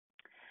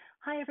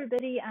Hi,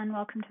 everybody, and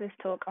welcome to this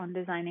talk on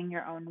designing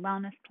your own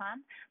wellness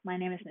plan. My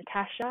name is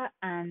Natasha,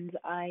 and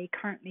I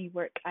currently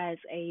work as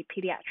a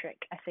pediatric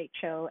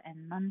SHO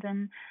in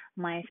London.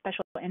 My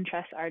special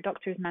interests are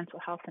doctors' mental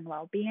health and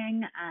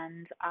well-being,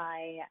 and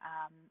I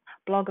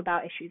blog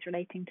about issues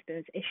relating to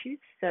those issues.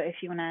 So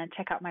if you want to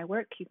check out my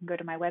work, you can go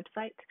to my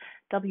website,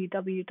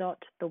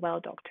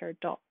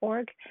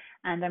 www.thewelldoctor.org,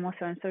 and I'm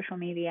also on social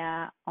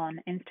media on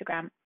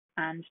Instagram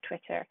and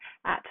Twitter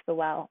at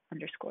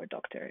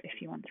 @thewell_doctor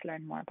if you want to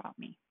learn more about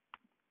me.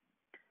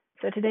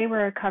 So today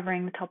we're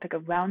covering the topic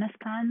of wellness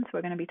plans. We're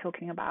going to be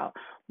talking about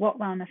what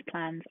wellness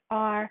plans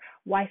are,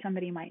 why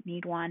somebody might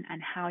need one,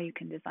 and how you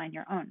can design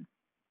your own.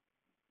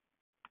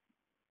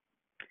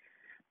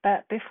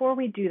 But before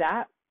we do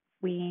that,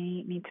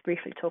 we need to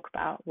briefly talk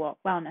about what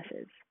wellness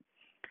is.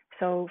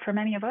 So for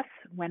many of us,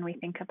 when we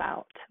think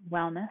about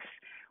wellness,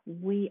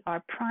 we are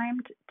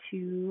primed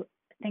to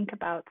think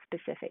about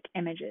specific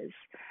images.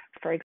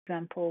 For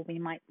example, we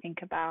might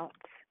think about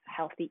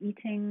healthy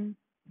eating,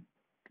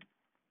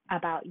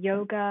 about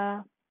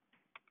yoga,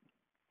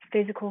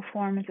 physical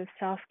forms of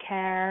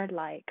self-care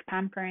like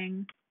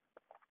pampering,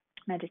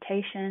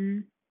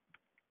 meditation,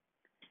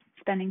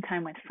 spending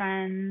time with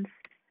friends,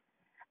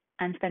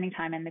 and spending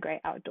time in the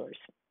great outdoors.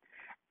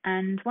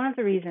 And one of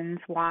the reasons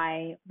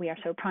why we are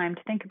so primed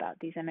to think about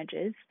these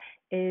images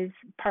is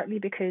partly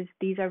because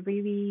these are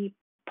really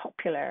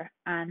popular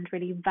and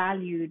really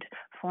valued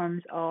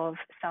forms of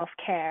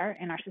self-care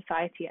in our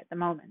society at the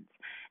moment.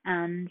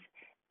 And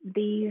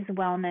these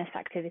wellness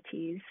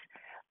activities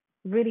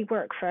really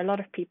work for a lot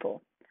of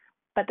people.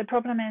 But the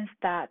problem is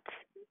that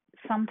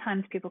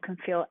sometimes people can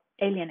feel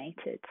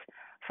alienated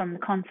from the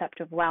concept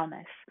of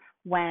wellness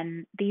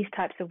when these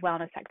types of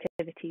wellness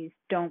activities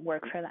don't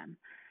work for them.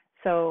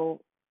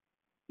 So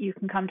you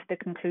can come to the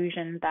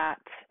conclusion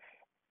that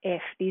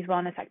if these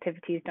wellness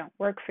activities don't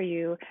work for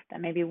you,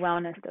 then maybe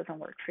wellness doesn't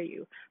work for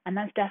you. And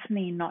that's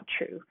definitely not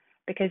true,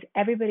 because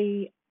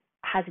everybody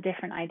has a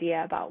different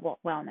idea about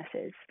what wellness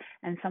is.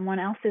 And someone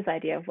else's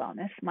idea of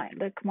wellness might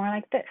look more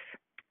like this.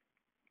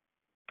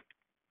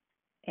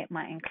 It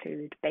might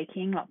include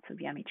baking lots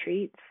of yummy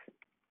treats,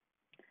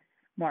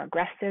 more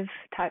aggressive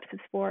types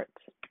of sports,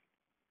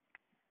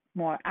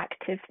 more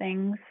active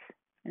things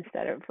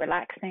instead of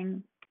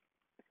relaxing,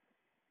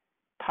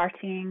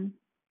 partying,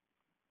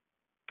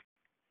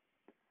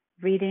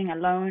 reading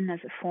alone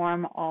as a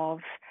form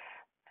of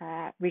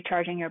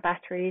recharging your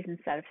batteries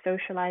instead of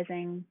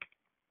socializing,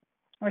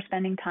 or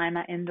spending time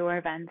at indoor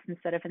events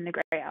instead of in the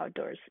great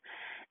outdoors.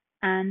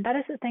 And that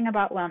is the thing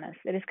about wellness.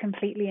 It is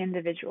completely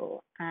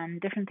individual,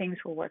 and different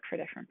things will work for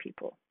different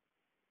people.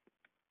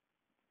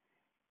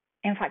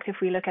 In fact, if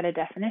we look at a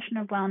definition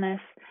of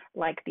wellness,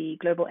 like the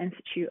Global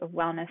Institute of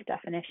Wellness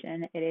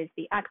definition, it is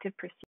the active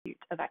pursuit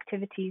of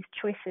activities,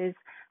 choices,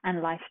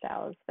 and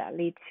lifestyles that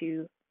lead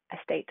to a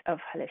state of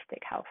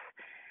holistic health.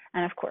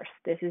 And of course,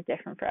 this is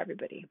different for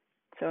everybody.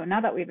 So now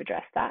that we've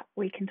addressed that,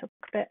 we can talk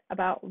a bit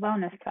about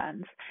wellness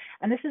plans.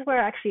 And this is where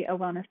actually a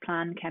wellness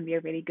plan can be a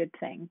really good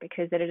thing,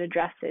 because it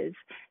addresses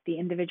the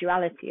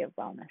individuality of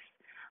wellness.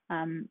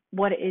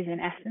 What it is in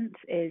essence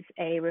is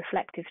a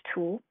reflective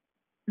tool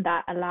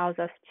that allows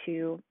us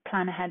to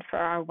plan ahead for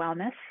our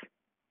wellness,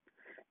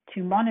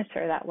 to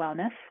monitor that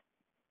wellness,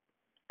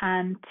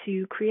 and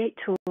to create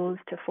tools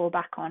to fall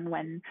back on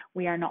when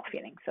we are not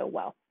feeling so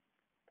well.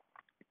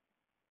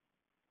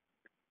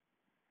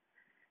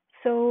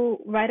 So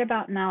right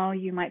about now,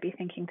 you might be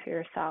thinking to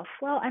yourself,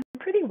 well, I'm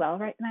pretty well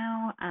right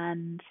now,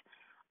 and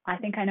I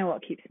think I know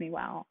what keeps me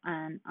well,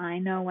 and I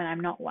know when I'm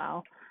not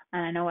well,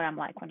 and I know what I'm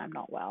like when I'm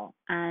not well.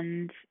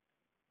 And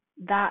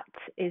that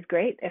is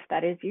great if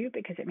that is you,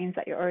 because it means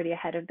that you're already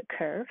ahead of the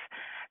curve.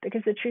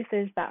 Because the truth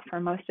is that for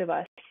most of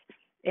us,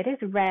 it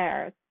is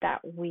rare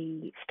that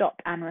we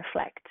stop and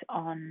reflect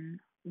on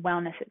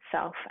wellness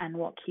itself and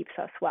what keeps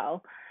us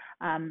well,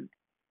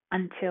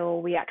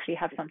 until we actually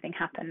have something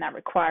happen that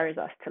requires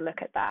us to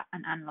look at that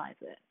and analyze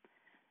it.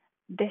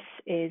 This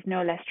is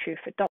no less true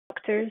for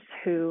doctors,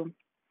 who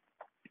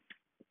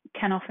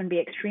can often be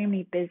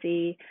extremely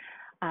busy,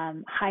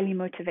 highly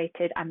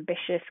motivated,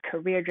 ambitious,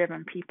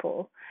 career-driven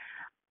people.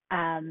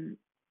 And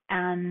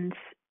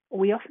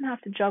we often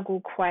have to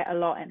juggle quite a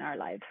lot in our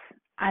lives,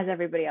 as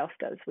everybody else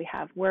does. We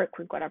have work,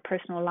 we've got our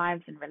personal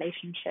lives and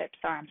relationships,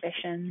 our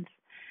ambitions.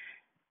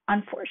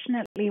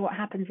 Unfortunately, what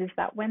happens is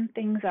that when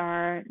things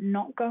are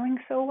not going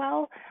so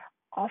well,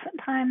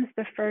 oftentimes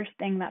the first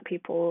thing that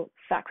people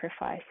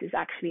sacrifice is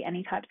actually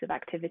any types of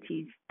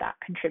activities that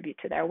contribute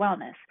to their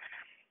wellness.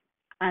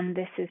 And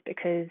this is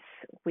because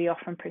we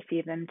often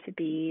perceive them to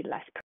be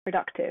less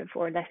productive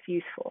or less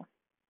useful.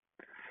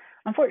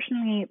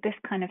 Unfortunately, this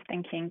kind of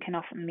thinking can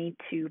often lead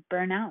to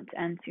burnout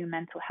and to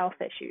mental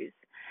health issues,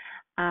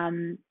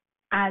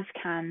 as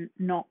can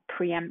not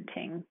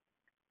preempting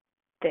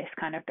this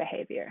kind of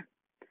behavior.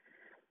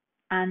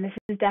 And this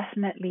is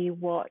definitely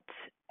what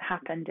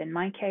happened in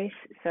my case.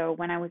 So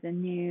when I was a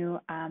new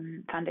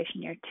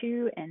foundation year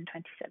 2 in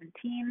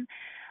 2017,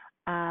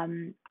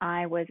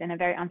 I was in a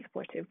very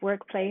unsupportive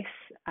workplace,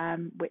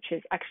 which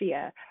is actually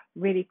a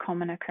really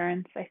common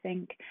occurrence, I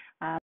think.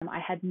 I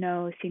had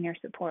no senior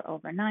support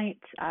overnight.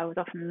 I was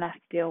often left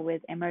to deal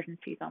with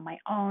emergencies on my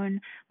own.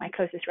 My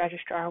closest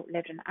registrar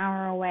lived an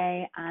hour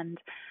away, and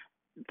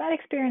that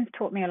experience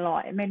taught me a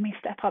lot. It made me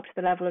step up to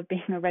the level of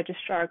being a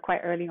registrar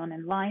quite early on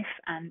in life,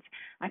 and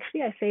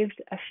actually, I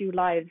saved a few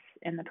lives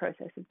in the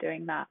process of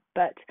doing that.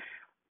 But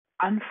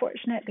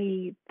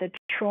unfortunately, the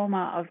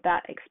trauma of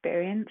that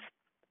experience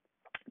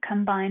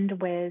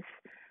combined with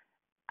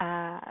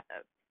uh,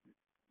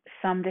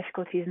 some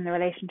difficulties in the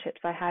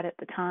relationships I had at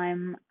the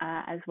time,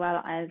 as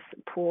well as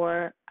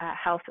poor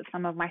health of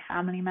some of my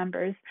family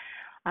members,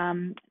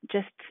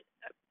 just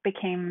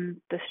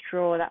became the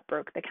straw that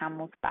broke the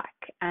camel's back.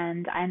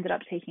 And I ended up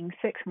taking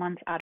 6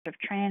 months out of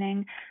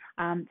training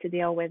to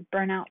deal with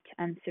burnout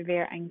and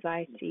severe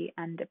anxiety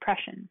and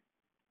depression.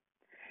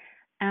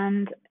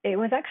 And it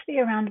was actually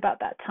around about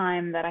that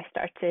time that I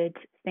started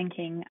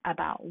thinking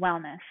about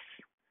wellness.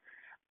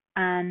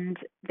 And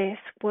this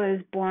was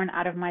born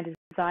out of my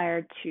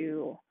desire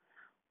to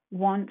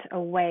want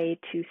a way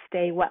to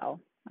stay well.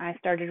 I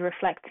started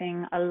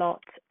reflecting a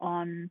lot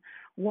on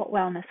what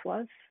wellness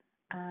was,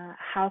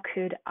 how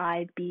could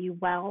I be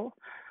well,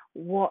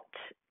 what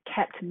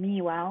kept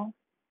me well,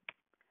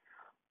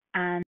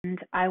 and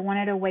I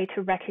wanted a way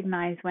to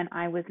recognize when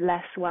I was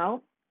less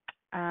well,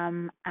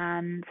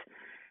 and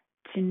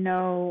to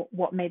know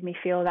what made me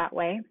feel that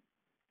way.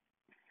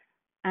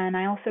 And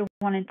I also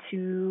wanted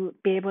to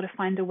be able to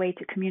find a way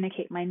to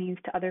communicate my needs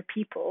to other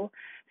people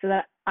so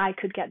that I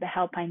could get the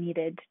help I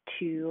needed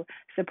to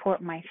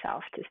support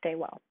myself to stay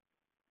well.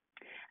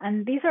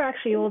 And these are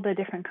actually all the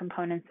different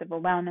components of a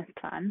wellness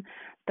plan.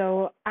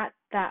 Though at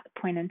that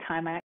point in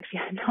time, I actually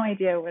had no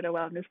idea what a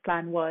wellness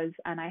plan was,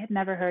 and I had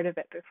never heard of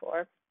it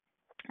before.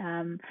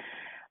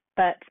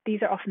 But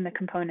these are often the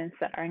components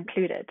that are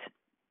included.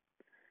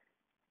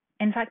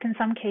 In fact, in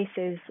some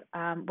cases,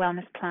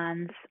 wellness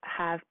plans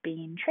have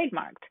been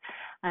trademarked.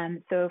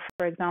 So,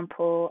 for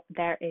example,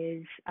 there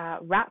is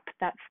WRAP,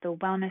 that's the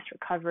Wellness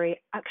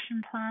Recovery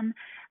Action Plan,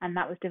 and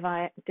that was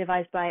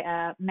devised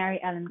by Mary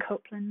Ellen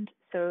Copeland.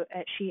 So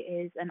she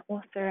is an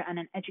author and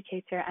an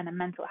educator and a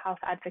mental health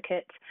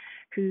advocate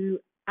who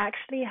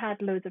actually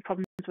had loads of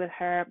problems with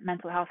her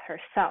mental health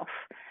herself.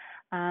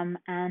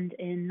 And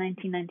in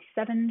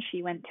 1997,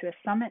 she went to a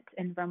summit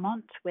in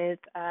Vermont with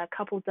a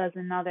couple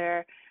dozen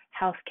other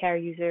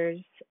healthcare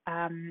users,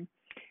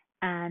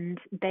 and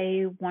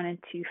they wanted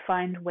to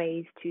find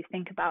ways to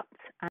think about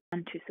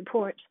and to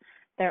support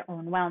their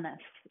own wellness.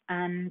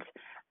 And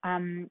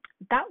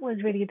that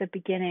was really the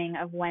beginning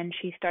of when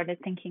she started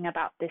thinking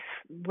about this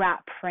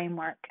WRAP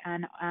framework.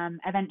 And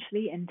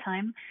eventually, in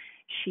time,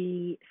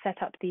 she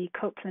set up the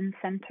Copeland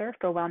Center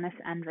for Wellness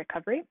and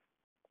Recovery,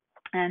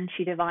 and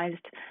she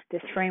devised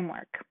this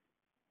framework.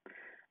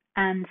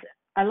 And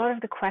a lot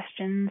of the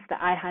questions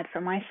that I had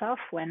for myself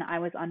when I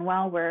was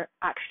unwell were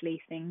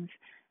actually things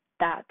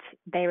that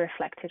they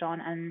reflected on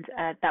and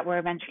that were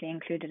eventually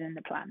included in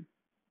the plan.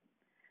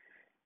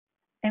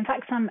 In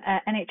fact, some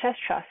NHS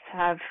trusts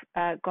have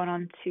gone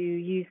on to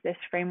use this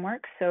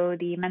framework. So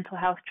the Mental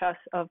Health Trust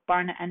of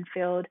Barnet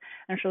Enfield,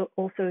 and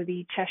also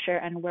the Cheshire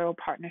and Wirral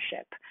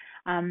Partnership.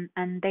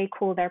 And they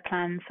call their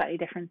plans slightly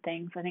different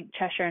things. I think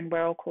Cheshire and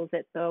Wirral calls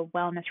it the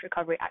Wellness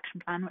Recovery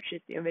Action Plan, which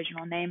is the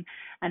original name,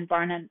 and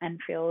Barnet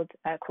Enfield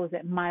calls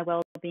it My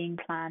Wellbeing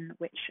Plan,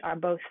 which are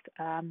both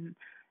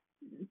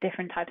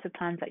different types of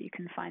plans that you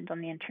can find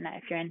on the internet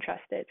if you're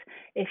interested.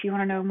 If you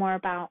want to know more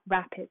about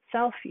WRAP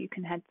itself, you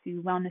can head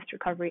to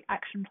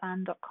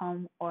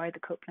wellnessrecoveryactionplan.com or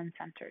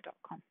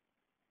thecopelandcenter.com.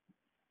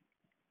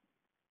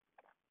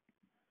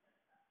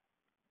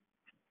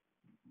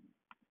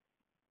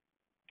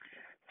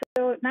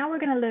 So now we're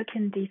going to look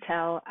in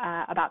detail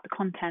about the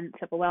contents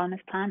of a wellness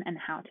plan and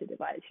how to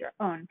devise your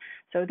own.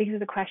 So these are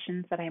the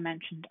questions that I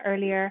mentioned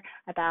earlier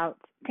about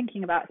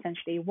thinking about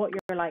essentially what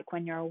you're like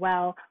when you're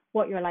well,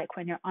 what you're like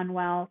when you're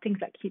unwell, things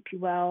that keep you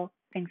well,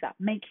 things that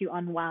make you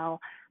unwell,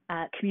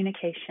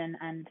 communication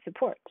and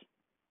support.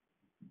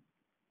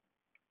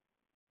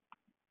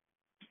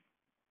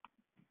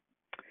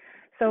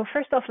 So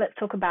first off, let's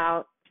talk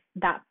about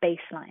that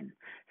baseline.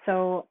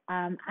 So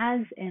as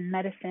in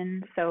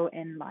medicine, so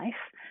in life,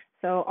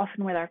 so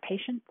often with our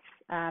patients,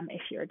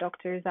 if you're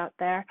doctors out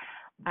there,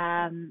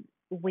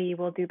 we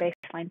will do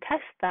baseline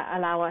tests that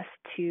allow us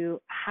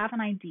to have an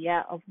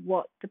idea of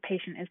what the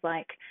patient is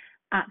like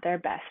at their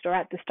best or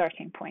at the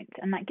starting point.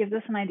 And that gives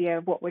us an idea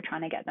of what we're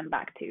trying to get them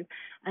back to.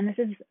 And this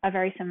is a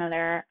very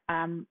similar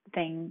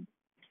thing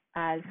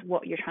as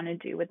what you're trying to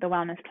do with the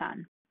wellness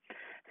plan.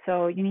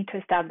 So you need to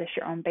establish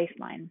your own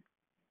baseline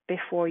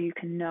before you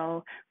can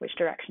know which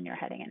direction you're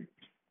heading in.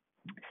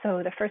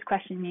 So the first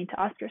question you need to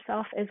ask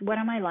yourself is, what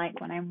am I like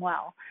when I'm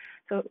well?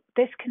 So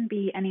this can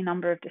be any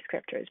number of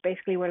descriptors.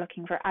 Basically, we're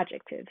looking for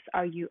adjectives.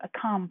 Are you a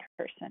calm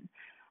person?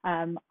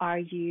 Are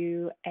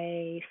you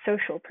a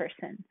social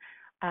person?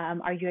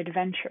 Are you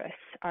adventurous?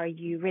 Are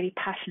you really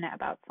passionate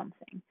about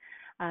something?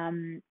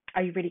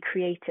 Are you really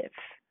creative?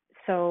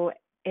 So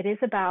It is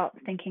about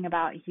thinking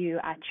about you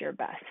at your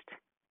best.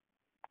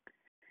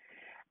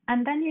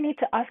 And then you need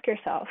to ask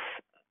yourself,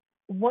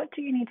 what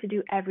do you need to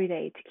do every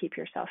day to keep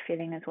yourself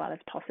feeling as well as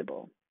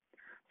possible?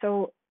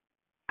 So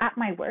at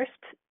my worst,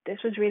 this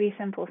was really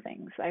simple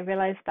things. I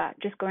realized that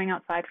just going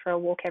outside for a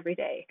walk every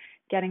day,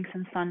 getting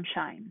some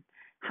sunshine,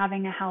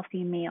 having a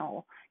healthy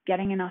meal,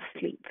 getting enough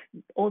sleep,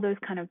 all those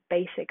kind of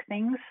basic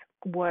things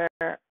were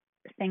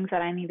things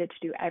that I needed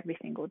to do every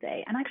single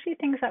day, and actually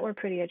things that were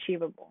pretty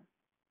achievable.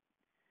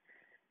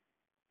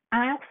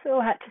 And I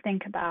also had to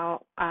think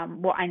about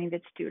what I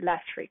needed to do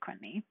less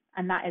frequently.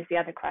 And that is the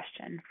other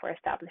question for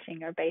establishing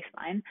your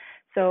baseline.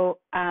 So,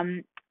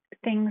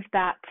 things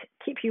that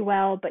keep you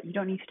well, but you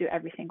don't need to do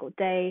every single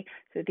day.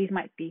 So, these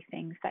might be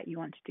things that you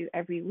want to do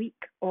every week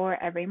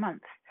or every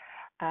month.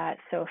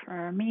 So,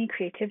 for me,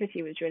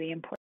 creativity was really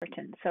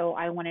important. So,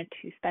 I wanted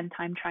to spend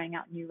time trying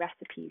out new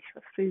recipes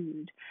for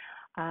food.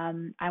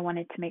 I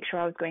wanted to make sure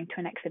I was going to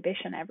an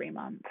exhibition every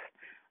month.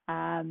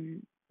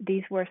 Um,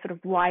 these were sort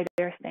of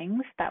wider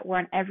things that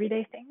weren't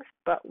everyday things,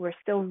 but were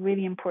still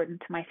really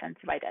important to my sense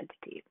of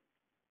identity.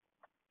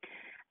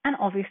 And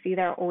obviously,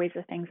 there are always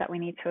the things that we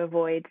need to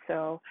avoid.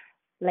 So,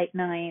 late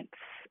nights,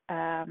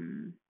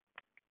 um,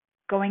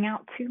 going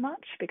out too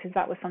much, because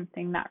that was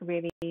something that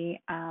really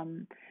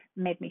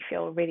made me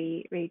feel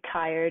really, really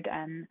tired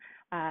and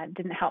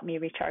didn't help me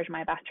recharge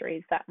my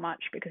batteries that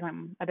much because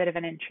I'm a bit of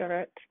an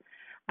introvert.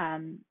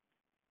 Um,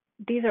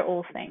 these are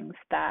all things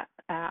that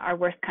are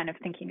worth kind of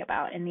thinking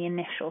about in the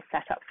initial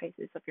setup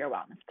phases of your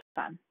wellness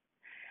plan.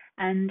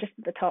 And just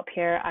at the top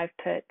here, I've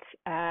put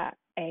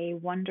a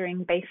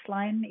wandering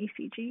baseline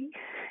ECG.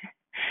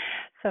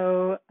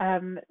 So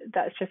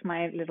that's just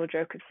my little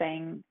joke of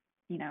saying,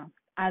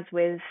 as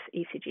with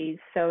ECGs,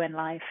 so in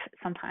life,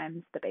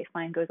 sometimes the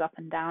baseline goes up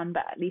and down,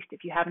 but at least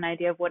if you have an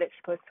idea of what it's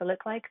supposed to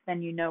look like,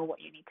 then you know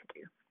what you need to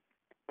do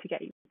to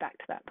get you back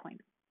to that point.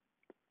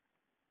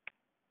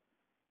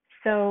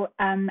 So,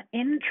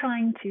 in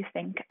trying to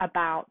think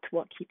about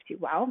what keeps you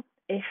well,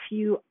 if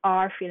you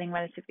are feeling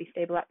relatively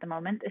stable at the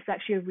moment, it's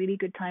actually a really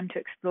good time to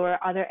explore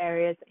other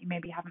areas that you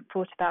maybe haven't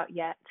thought about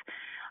yet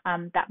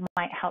that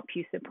might help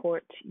you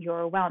support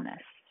your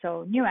wellness.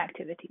 So, new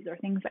activities or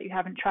things that you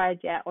haven't tried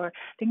yet, or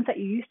things that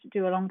you used to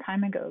do a long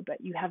time ago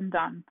but you haven't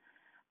done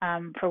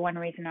for one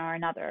reason or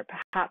another.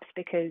 Perhaps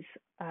because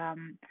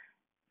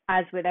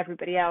as with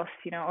everybody else,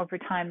 over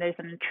time there's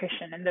an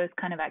attrition in those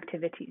kind of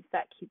activities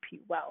that keep you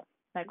well,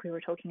 like we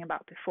were talking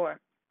about before.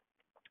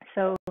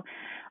 So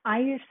I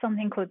use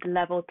something called the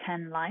Level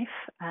 10 Life,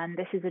 and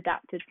this is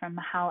adapted from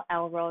Hal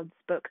Elrod's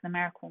book, The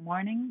Miracle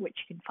Morning, which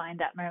you can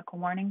find at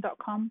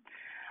miraclemorning.com.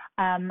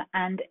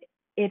 And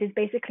it is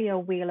basically a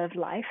wheel of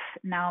life.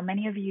 Now,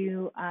 many of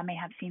you may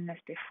have seen this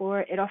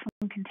before. It often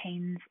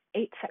contains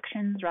 8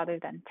 sections rather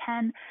than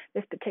 10.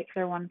 This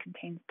particular one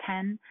contains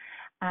 10.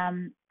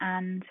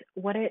 And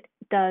what it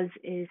does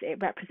is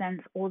it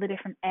represents all the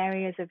different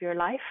areas of your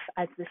life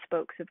as the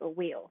spokes of a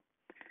wheel.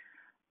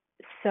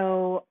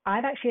 So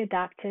I've actually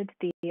adapted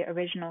the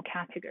original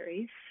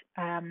categories,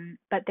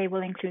 but they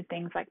will include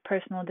things like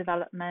personal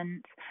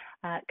development,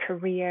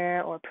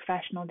 career or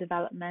professional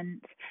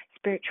development,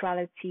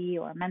 spirituality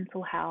or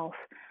mental health,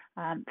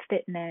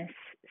 fitness,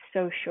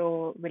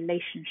 social,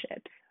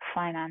 relationships,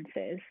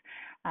 finances,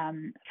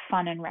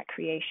 fun and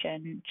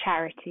recreation,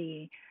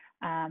 charity,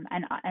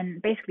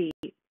 and basically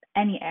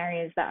any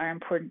areas that are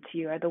important to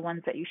you are the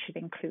ones that you should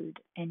include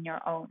in your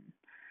own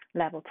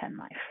Level 10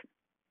 life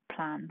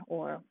plan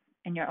or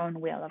in your own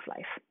wheel of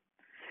life.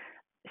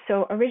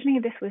 So originally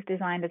this was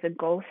designed as a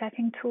goal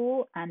setting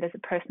tool and as a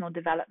personal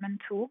development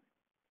tool.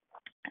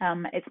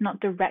 It's not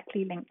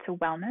directly linked to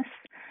wellness,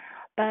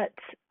 but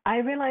I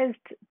realized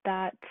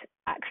that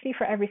actually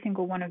for every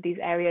single one of these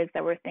areas,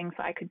 there were things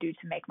that I could do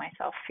to make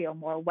myself feel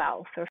more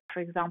well. So for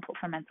example,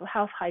 for mental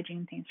health,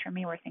 hygiene things for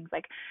me were things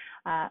like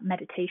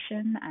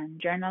meditation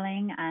and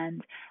journaling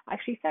and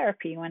actually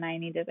therapy when I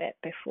needed it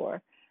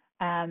before.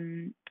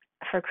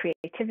 For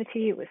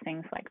creativity, it was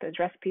things like those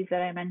recipes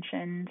that I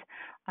mentioned.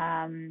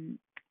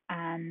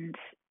 And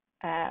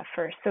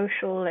for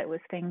social, it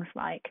was things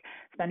like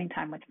spending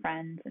time with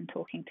friends and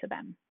talking to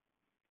them.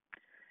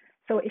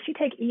 So if you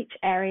take each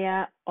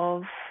area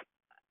of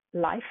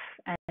life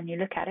and you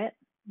look at it,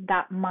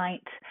 that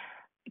might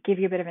give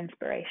you a bit of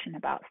inspiration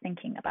about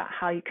thinking about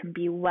how you can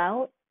be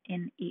well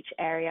in each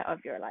area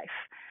of your life.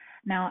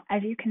 Now,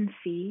 as you can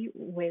see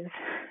with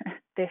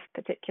this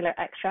particular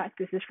extract,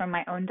 this is from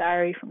my own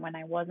diary from when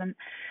I wasn't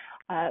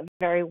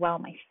very well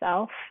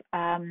myself.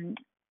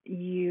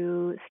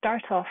 You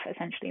start off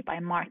essentially by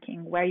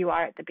marking where you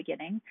are at the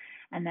beginning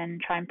and then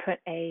try and put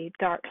a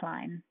dark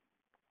line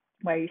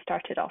where you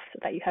started off so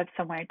that you have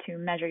somewhere to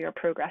measure your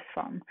progress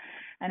from.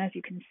 And as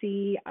you can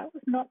see, I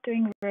was not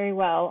doing very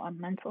well on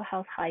mental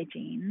health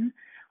hygiene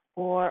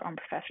or on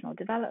professional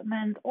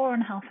development or on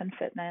health and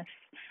fitness.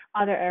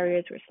 Other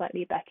areas were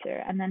slightly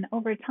better. And then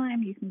over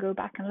time, you can go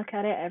back and look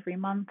at it every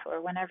month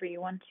or whenever you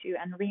want to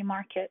and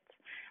remark it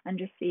and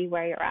just see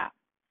where you're at.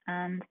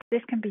 And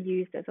this can be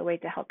used as a way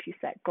to help you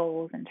set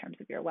goals in terms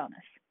of your wellness.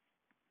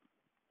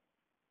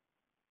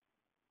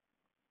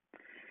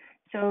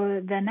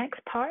 So the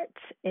next part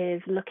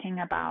is looking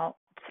about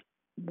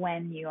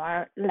when you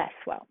are less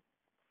well.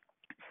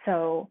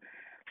 So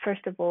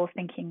first of all,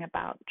 thinking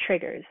about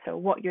triggers. So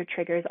what your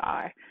triggers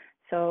are.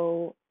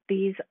 So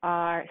these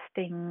are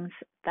things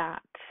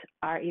that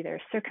are either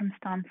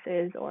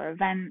circumstances or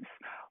events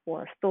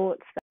or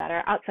thoughts that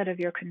are outside of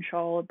your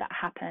control that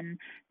happen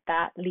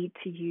that lead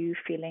to you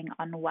feeling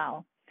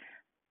unwell.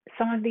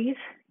 Some of these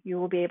you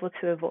will be able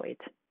to avoid.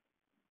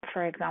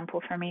 For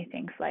example, for me,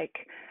 things like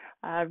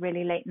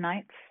really late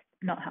nights,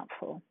 not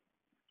helpful.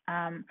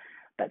 Um,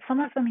 but some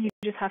of them you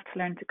just have to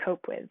learn to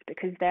cope with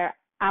because they're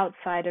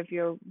outside of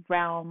your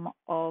realm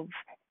of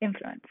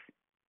influence.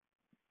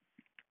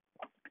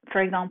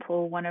 For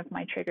example, one of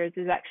my triggers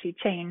is actually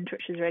change,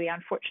 which is really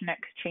unfortunate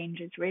because change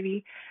is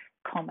really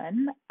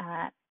common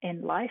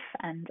in life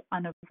and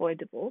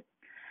unavoidable.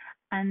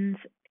 And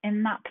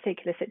in that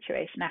particular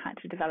situation, I had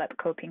to develop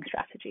coping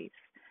strategies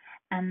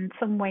and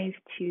some ways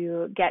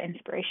to get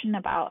inspiration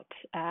about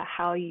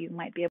how you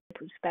might be able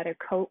to better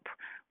cope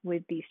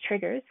with these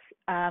triggers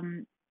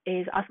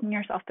is asking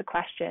yourself the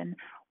question,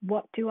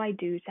 what do I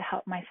do to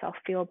help myself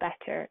feel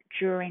better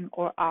during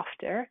or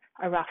after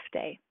a rough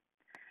day?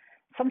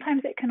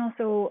 Sometimes it can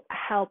also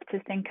help to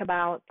think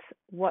about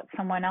what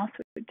someone else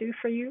would do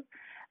for you.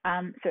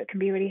 So it can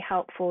be really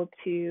helpful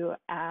to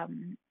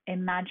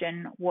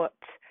imagine what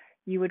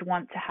you would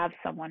want to have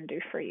someone do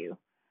for you.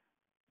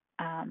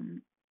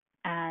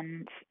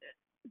 And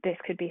this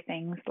could be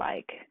things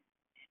like,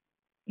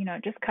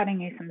 just cutting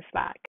you some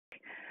slack,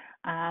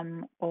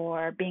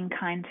 or being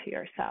kind to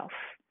yourself.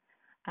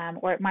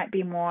 Or it might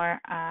be more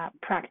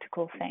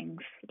practical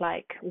things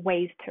like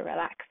ways to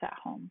relax at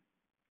home.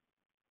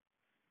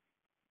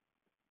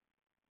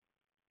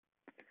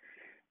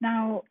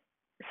 Now,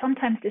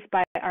 sometimes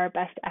despite our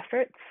best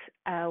efforts,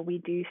 we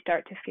do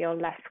start to feel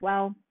less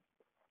well.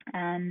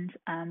 And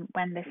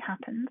when this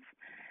happens,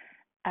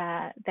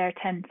 there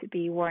tend to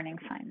be warning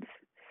signs.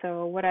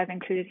 So what I've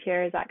included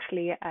here is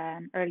actually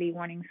an early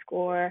warning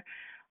score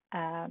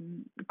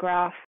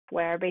graph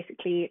where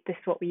basically this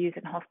is what we use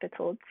in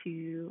hospital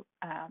to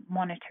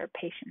monitor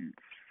patients'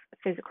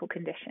 physical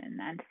condition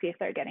and to see if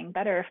they're getting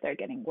better, if they're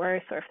getting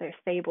worse, or if they're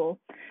stable.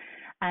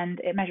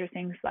 And it measures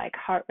things like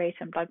heart rate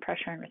and blood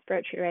pressure and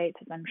respiratory rates,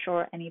 as I'm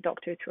sure any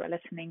doctors who are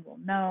listening will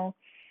know.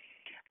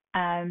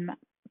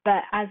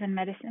 But as in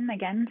medicine,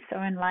 again,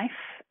 so in life,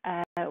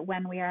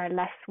 when we are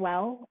less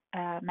well,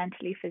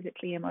 mentally,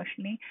 physically,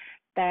 emotionally,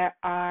 there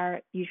are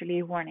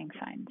usually warning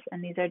signs,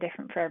 and these are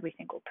different for every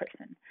single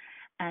person.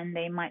 And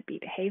they might be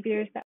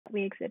behaviors that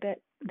we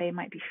exhibit, they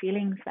might be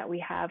feelings that we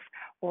have,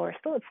 or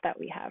thoughts that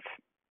we have.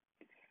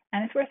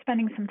 And it's worth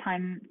spending some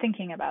time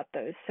thinking about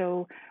those.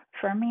 So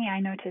for me, I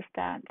noticed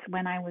that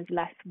when I was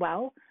less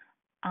well,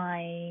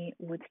 I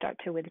would start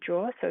to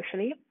withdraw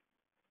socially.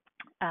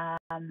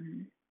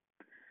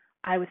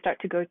 I would start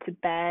to go to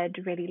bed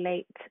really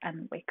late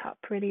and wake up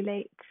really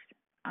late.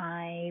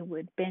 I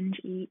would binge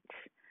eat,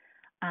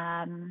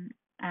 and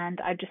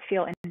I just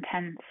feel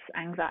intense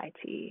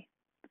anxiety.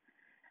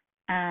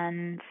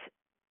 And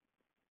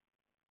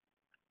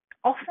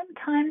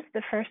oftentimes,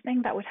 the first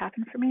thing that would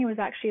happen for me was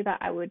actually that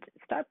I would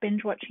start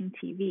binge watching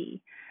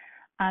TV.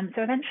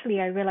 So eventually,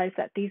 I realized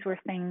that these were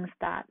things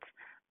that,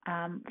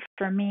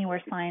 for me,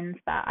 were signs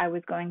that I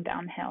was going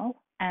downhill.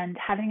 And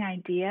having an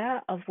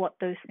idea of what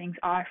those things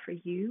are for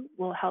you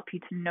will help you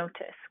to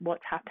notice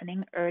what's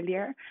happening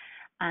earlier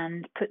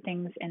and put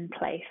things in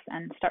place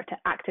and start to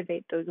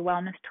activate those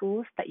wellness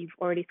tools that you've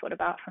already thought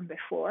about from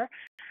before,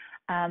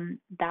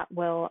 that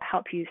will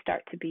help you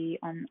start to be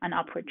on an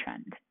upward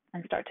trend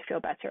and start to feel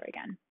better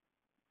again.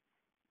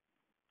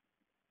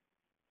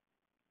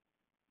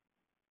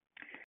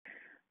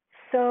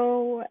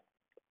 So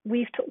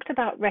we've talked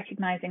about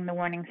recognizing the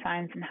warning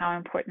signs and how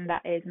important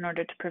that is in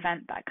order to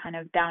prevent that kind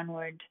of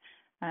downward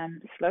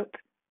slope.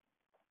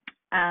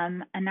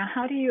 And now,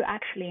 how do you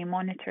actually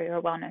monitor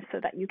your wellness so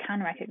that you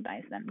can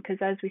recognize them? Because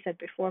as we said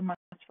before, most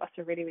of us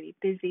are really, really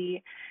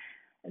busy.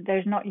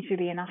 There's not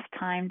usually enough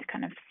time to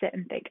kind of sit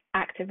and think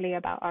actively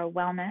about our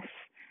wellness.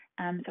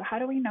 So how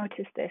do we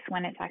notice this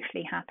when it's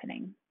actually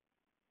happening?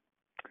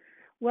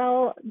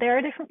 Well, there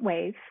are different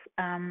ways,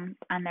 and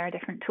there are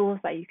different tools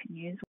that you can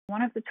use.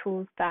 One of the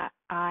tools that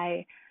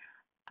I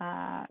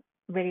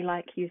really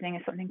like using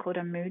is something called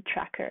a mood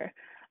tracker.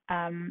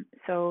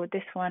 So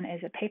this one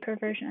is a paper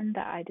version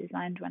that I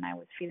designed when I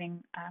was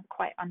feeling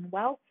quite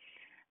unwell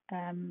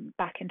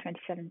back in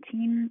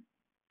 2017.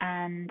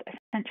 And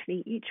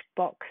essentially each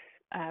box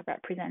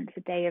represents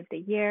a day of the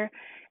year.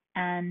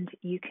 And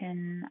you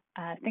can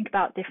think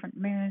about different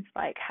moods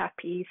like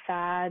happy,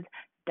 sad,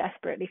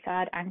 desperately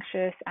sad,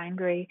 anxious,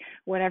 angry,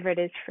 whatever it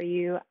is for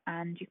you.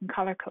 And you can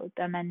color code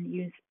them and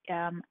use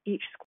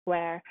each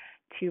square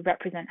to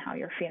represent how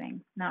you're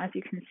feeling. Now, as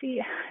you can see,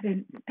 I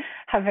didn't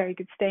have very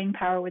good staying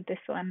power with this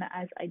one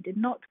as I did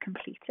not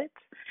complete it.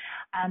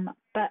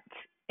 But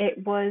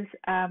it was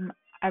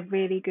a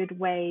really good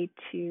way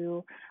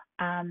to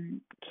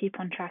keep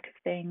on track of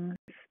things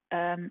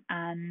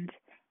and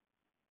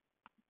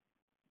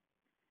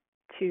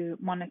to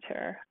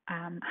monitor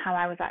how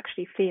I was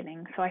actually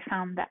feeling. So I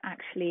found that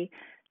actually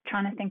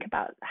trying to think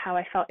about how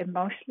I felt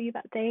emotionally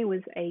that day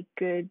was a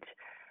good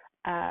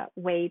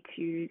way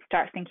to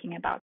start thinking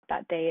about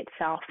that day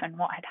itself and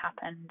what had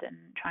happened and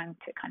trying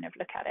to kind of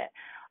look at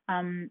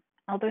it.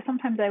 Although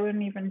sometimes I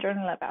wouldn't even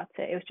journal about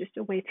it. It was just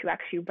a way to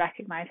actually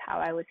recognize how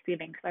I was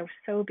feeling because I was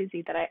so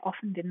busy that I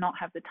often did not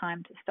have the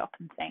time to stop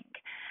and think.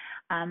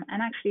 And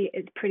actually,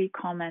 it's pretty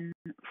common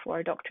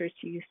for doctors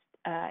to use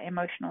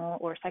emotional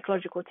or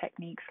psychological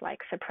techniques like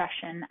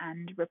suppression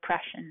and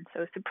repression.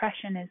 So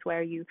suppression is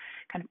where you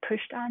kind of push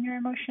down your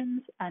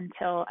emotions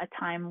until a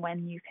time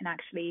when you can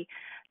actually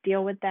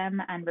deal with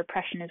them, and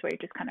repression is where you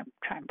just kind of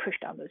try and push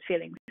down those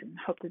feelings and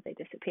hope that they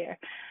disappear.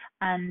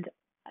 And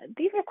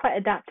these are quite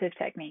adaptive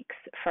techniques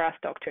for us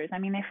doctors. I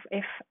mean,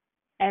 if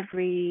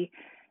every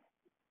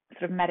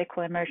sort of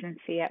medical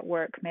emergency at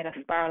work made us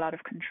spiral out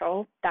of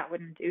control, that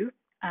wouldn't do.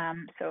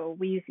 So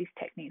we use these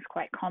techniques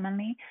quite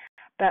commonly,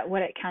 but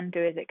what it can do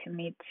is it can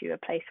lead to a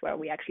place where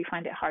we actually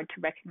find it hard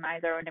to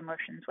recognize our own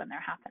emotions when they're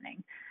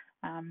happening,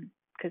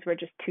 because we're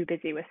just too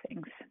busy with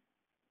things.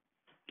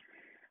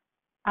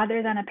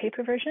 Other than a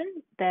paper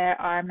version, there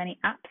are many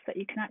apps that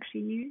you can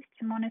actually use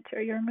to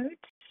monitor your mood.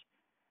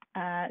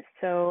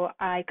 So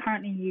I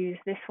currently use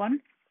this one.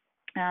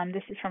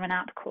 This is from an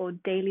app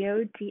called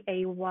Daylio,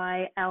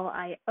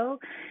 Daylio,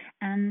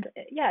 and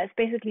yeah, it's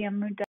basically a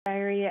mood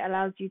diary. It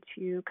allows you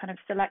to kind of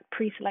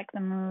pre-select the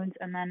moods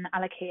and then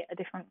allocate a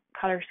different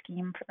color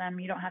scheme for them.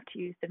 You don't have to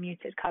use the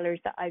muted colors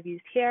that I've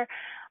used here,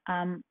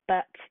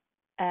 but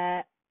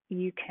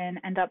you can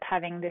end up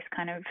having this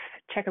kind of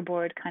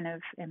checkerboard kind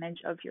of image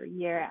of your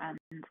year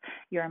and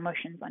your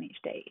emotions on each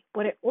day.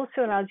 What it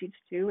also allows you to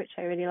do, which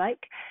I really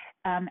like,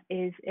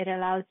 is it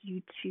allows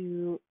you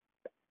to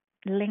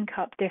link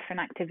up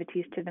different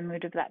activities to the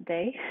mood of that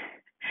day.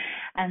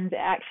 And it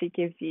actually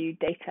gives you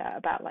data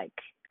about like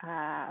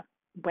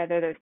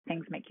whether those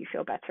things make you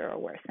feel better or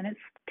worse. And it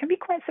can be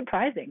quite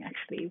surprising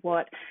actually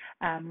what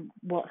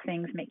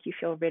things make you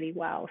feel really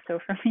well. So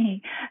for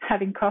me,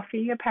 having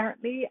coffee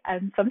apparently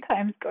and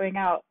sometimes going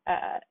out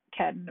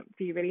can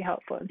be really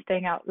helpful, and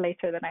staying out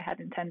later than I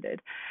had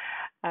intended.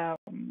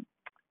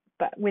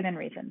 But within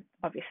reason,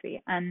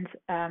 obviously. And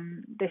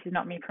this is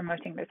not me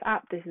promoting this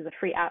app. This is a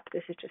free app.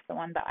 This is just the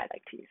one that I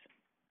like to use.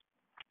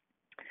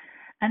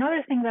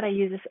 Another thing that I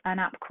use is an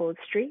app called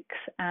Streaks,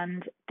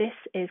 and this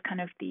is kind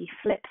of the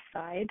flip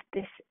side.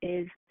 This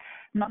is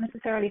not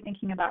necessarily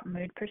thinking about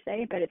mood per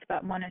se, but it's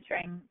about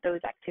monitoring those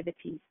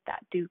activities that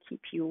do keep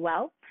you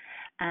well.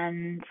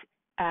 And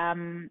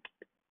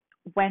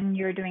when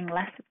you're doing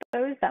less of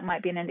those, that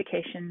might be an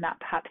indication that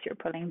perhaps you're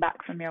pulling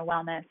back from your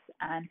wellness,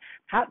 and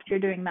perhaps you're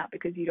doing that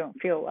because you don't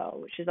feel well,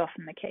 which is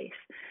often the case.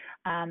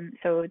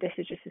 So this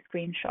is just a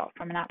screenshot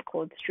from an app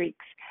called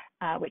Streaks,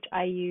 which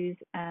I use.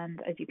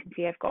 And as you can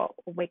see, I've got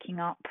waking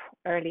up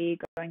early,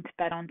 going to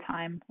bed on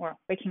time, or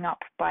waking up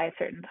by a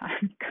certain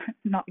time,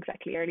 not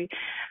exactly early,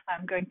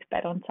 going to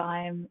bed on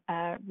time,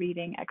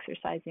 reading,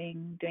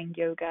 exercising, doing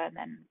yoga, and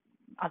then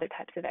other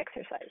types of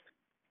exercise.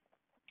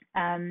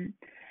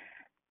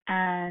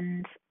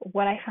 And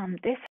what I found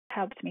this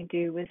helped me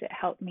do was it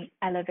helped me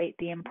elevate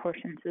the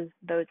importance of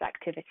those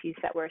activities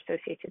that were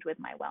associated with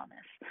my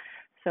wellness.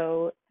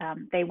 So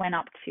they went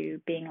up to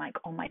being like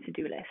on my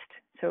to-do list.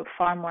 So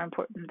far more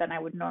important than I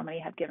would normally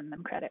have given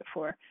them credit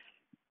for.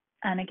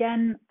 And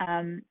again,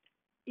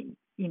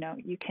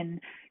 you can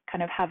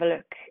kind of have a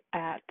look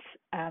at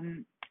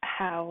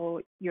how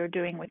you're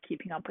doing with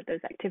keeping up with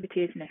those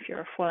activities. And if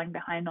you're falling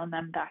behind on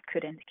them, that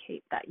could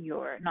indicate that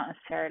you're not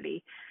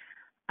necessarily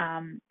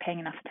paying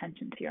enough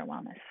attention to your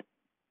wellness.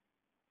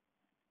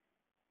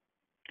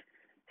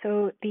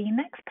 So the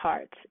next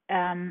part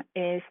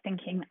is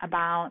thinking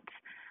about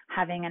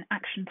having an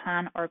action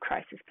plan or a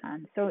crisis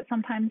plan. So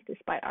sometimes,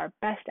 despite our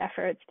best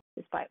efforts,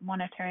 despite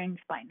monitoring,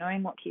 despite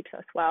knowing what keeps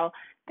us well,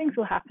 things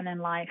will happen in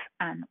life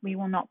and we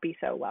will not be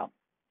so well.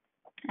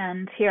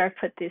 And here I've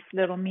put this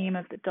little meme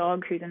of the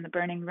dog who's in the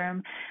burning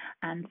room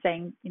and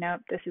saying,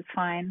 this is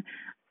fine,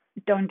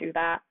 don't do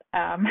that.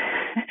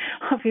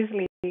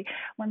 Obviously,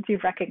 once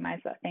you've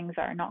recognized that things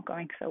are not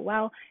going so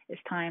well,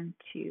 it's time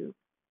to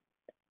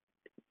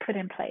put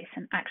in place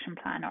an action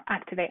plan or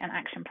activate an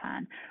action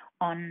plan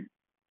on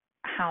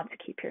how to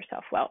keep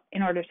yourself well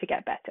in order to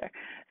get better.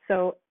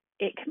 So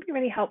it can be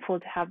really helpful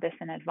to have this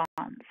in advance.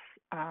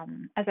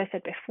 As I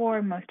said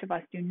before, most of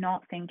us do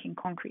not think in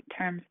concrete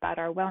terms about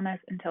our wellness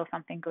until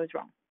something goes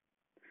wrong.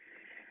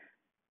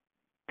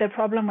 The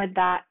problem with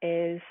that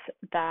is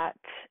that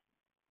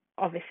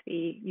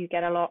obviously you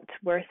get a lot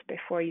worse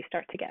before you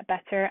start to get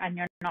better, and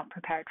you're not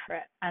prepared for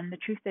it. And the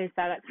truth is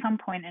that at some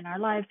point in our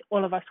lives,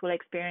 all of us will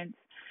experience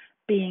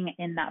being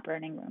in that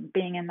burning room,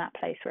 being in that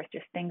place where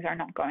just things are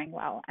not going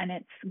well. And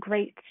it's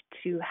great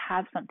to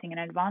have something in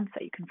advance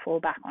that you can fall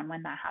back on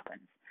when that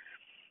happens.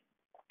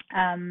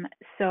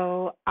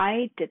 So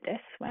I did this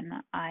when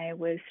I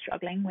was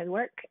struggling with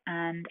work,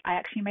 and I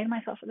actually made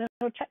myself a little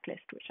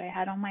checklist, which I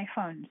had on my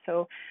phone.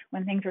 So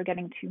when things were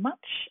getting too much,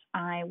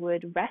 I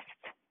would rest.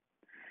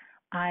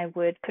 I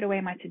would put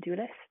away my to-do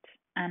list.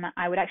 And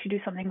I would actually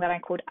do something that I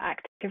called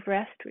active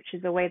rest, which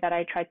is a way that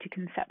I tried to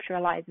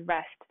conceptualize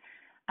rest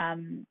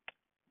um,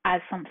 as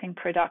something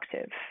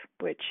productive,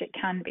 which it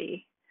can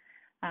be.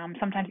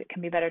 Sometimes it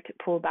can be better to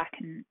pull back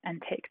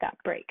and take that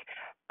break.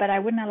 But I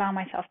wouldn't allow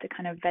myself to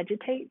kind of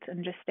vegetate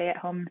and just stay at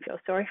home and feel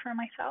sorry for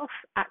myself.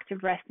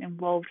 Active rest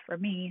involved for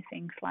me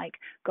things like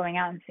going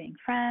out and seeing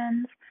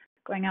friends,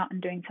 going out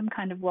and doing some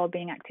kind of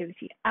well-being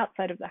activity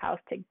outside of the house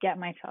to get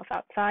myself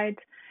outside,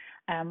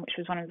 which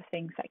was one of the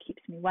things that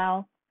keeps me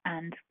well,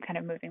 and kind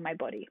of moving my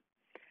body.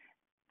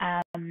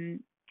 Um,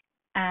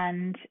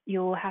 and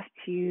you'll have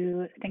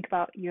to think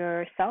about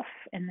yourself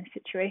in this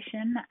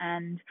situation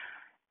and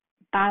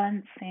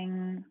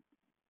balancing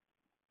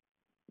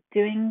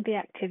doing the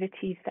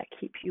activities that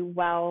keep you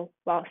well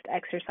whilst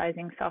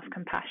exercising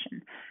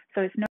self-compassion.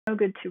 So it's no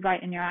good to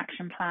write in your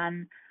action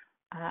plan,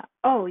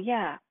 oh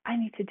yeah, I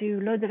need to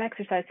do loads of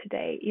exercise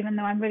today, even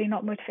though I'm really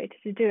not motivated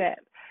to do it.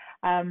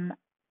 Um,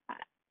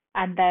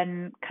 and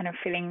then kind of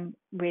feeling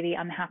really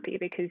unhappy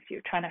because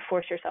you're trying to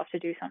force yourself to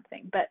do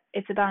something. But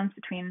it's a balance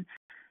between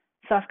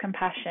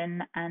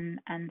self-compassion and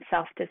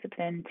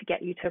self-discipline to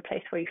get you to a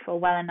place where you feel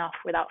well enough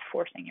without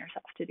forcing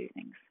yourself to do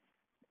things.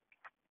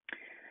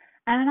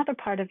 And another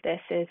part of this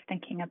is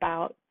thinking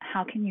about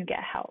how can you get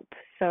help.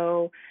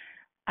 So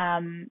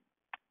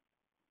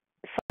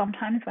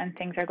sometimes when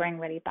things are going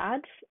really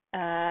bad,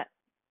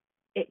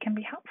 it can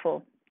be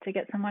helpful to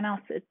get someone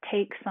else to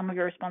take some of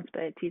your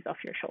responsibilities off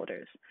your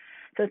shoulders.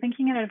 So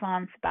thinking in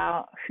advance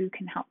about who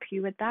can help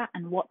you with that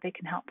and what they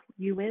can help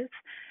you with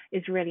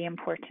is really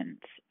important.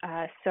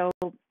 So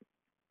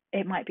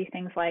it might be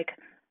things like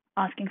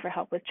asking for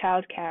help with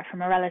childcare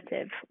from a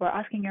relative, or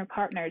asking your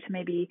partner to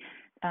maybe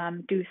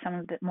do some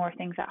of the more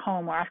things at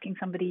home, or asking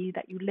somebody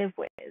that you live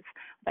with,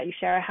 that you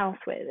share a house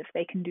with, if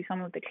they can do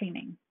some of the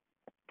cleaning.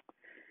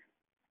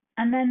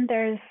 And then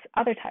there's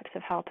other types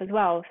of help as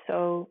well.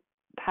 So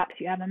perhaps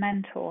you have a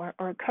mentor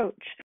or a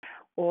coach,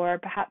 or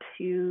perhaps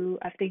you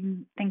have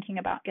been thinking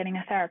about getting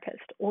a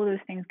therapist. All those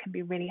things can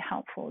be really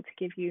helpful to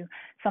give you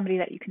somebody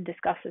that you can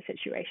discuss the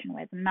situation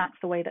with, and that's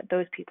the way that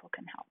those people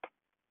can help.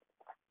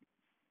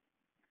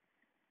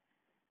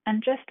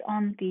 And just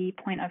on the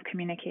point of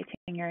communicating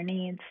your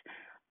needs,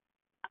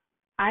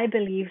 I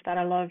believe that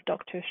a lot of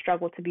doctors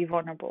struggle to be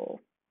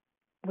vulnerable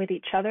with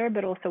each other,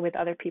 but also with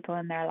other people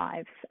in their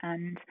lives.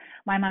 And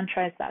my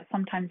mantra is that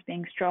sometimes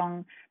being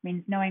strong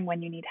means knowing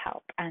when you need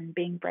help and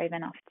being brave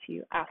enough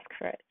to ask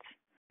for it.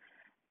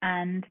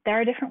 And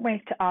there are different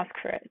ways to ask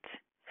for it.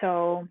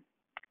 So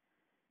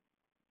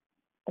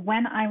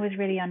when I was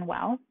really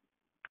unwell,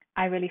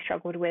 I really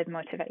struggled with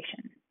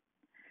motivation,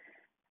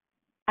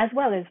 as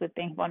well as with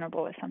being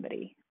vulnerable with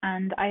somebody.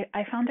 And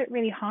I found it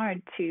really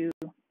hard to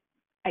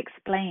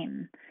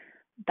explain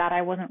that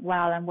I wasn't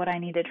well and what I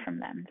needed from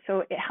them.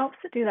 So it helps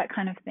to do that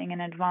kind of thing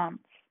in advance.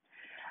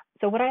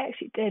 So what I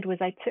actually did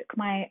was I took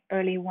my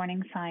early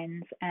warning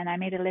signs and I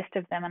made a list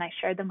of them and I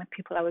shared them with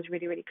people I was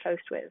really, really close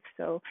with.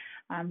 So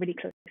really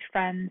close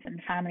friends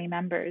and family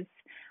members.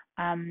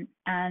 And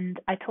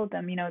I told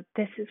them,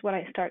 this is what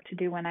I start to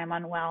do when I'm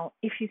unwell.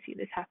 If you see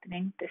this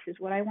happening, this is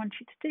what I want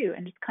you to do.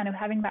 And just kind of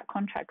having that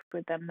contract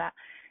with them that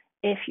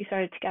if you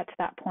started to get to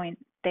that point,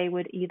 they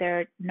would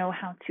either know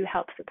how to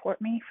help support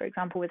me, for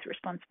example, with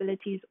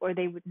responsibilities, or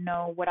they would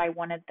know what I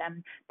wanted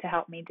them to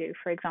help me do,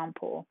 for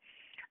example,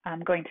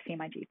 going to see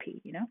my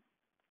GP,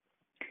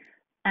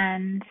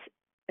 And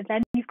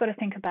then you've got to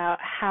think about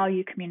how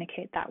you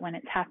communicate that when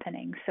it's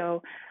happening.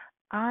 So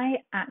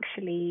I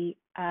actually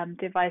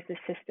devised a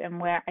system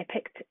where I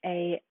picked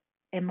a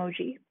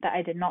emoji that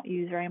I did not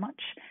use very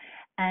much,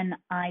 and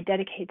I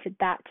dedicated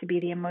that to be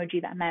the emoji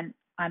that meant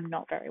I'm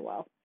not very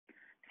well.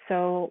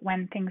 So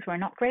when things were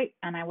not great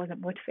and I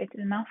wasn't motivated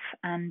enough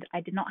and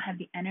I did not have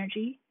the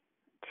energy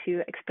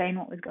to explain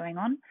what was going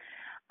on,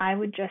 I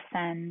would just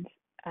send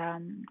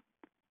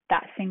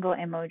that single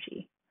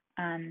emoji,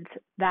 and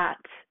that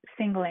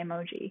single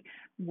emoji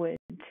would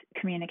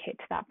communicate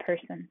to that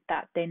person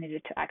that they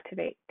needed to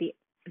activate the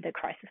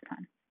crisis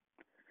plan.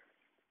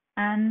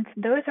 And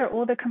those are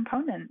all the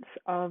components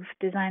of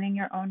designing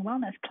your own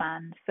wellness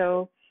plan.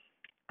 So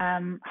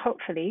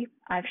hopefully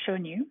I've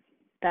shown you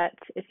that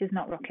it is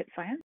not rocket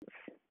science.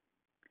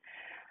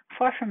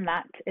 Far from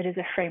that, it is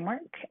a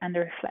framework and a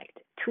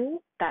reflective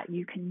tool that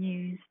you can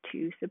use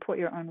to support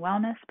your own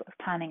wellness, both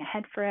planning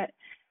ahead for it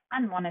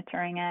and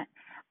monitoring it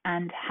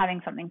and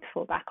having something to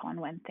fall back on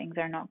when things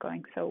are not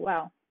going so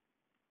well.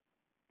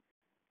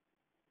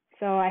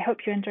 So I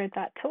hope you enjoyed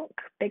that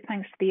talk. Big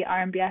thanks to the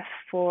RMBF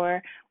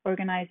for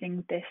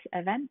organizing this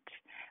event.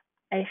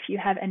 If you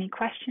have any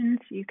questions,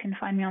 you can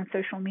find me on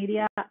social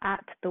media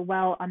at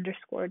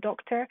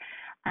thewell_doctor,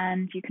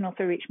 and you can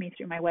also reach me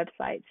through my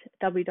website,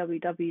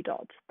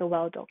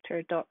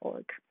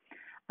 www.thewelldoctor.org.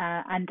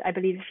 And I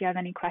believe if you have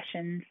any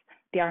questions,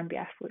 the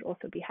RMBF would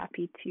also be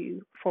happy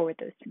to forward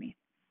those to me.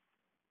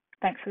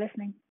 Thanks for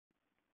listening.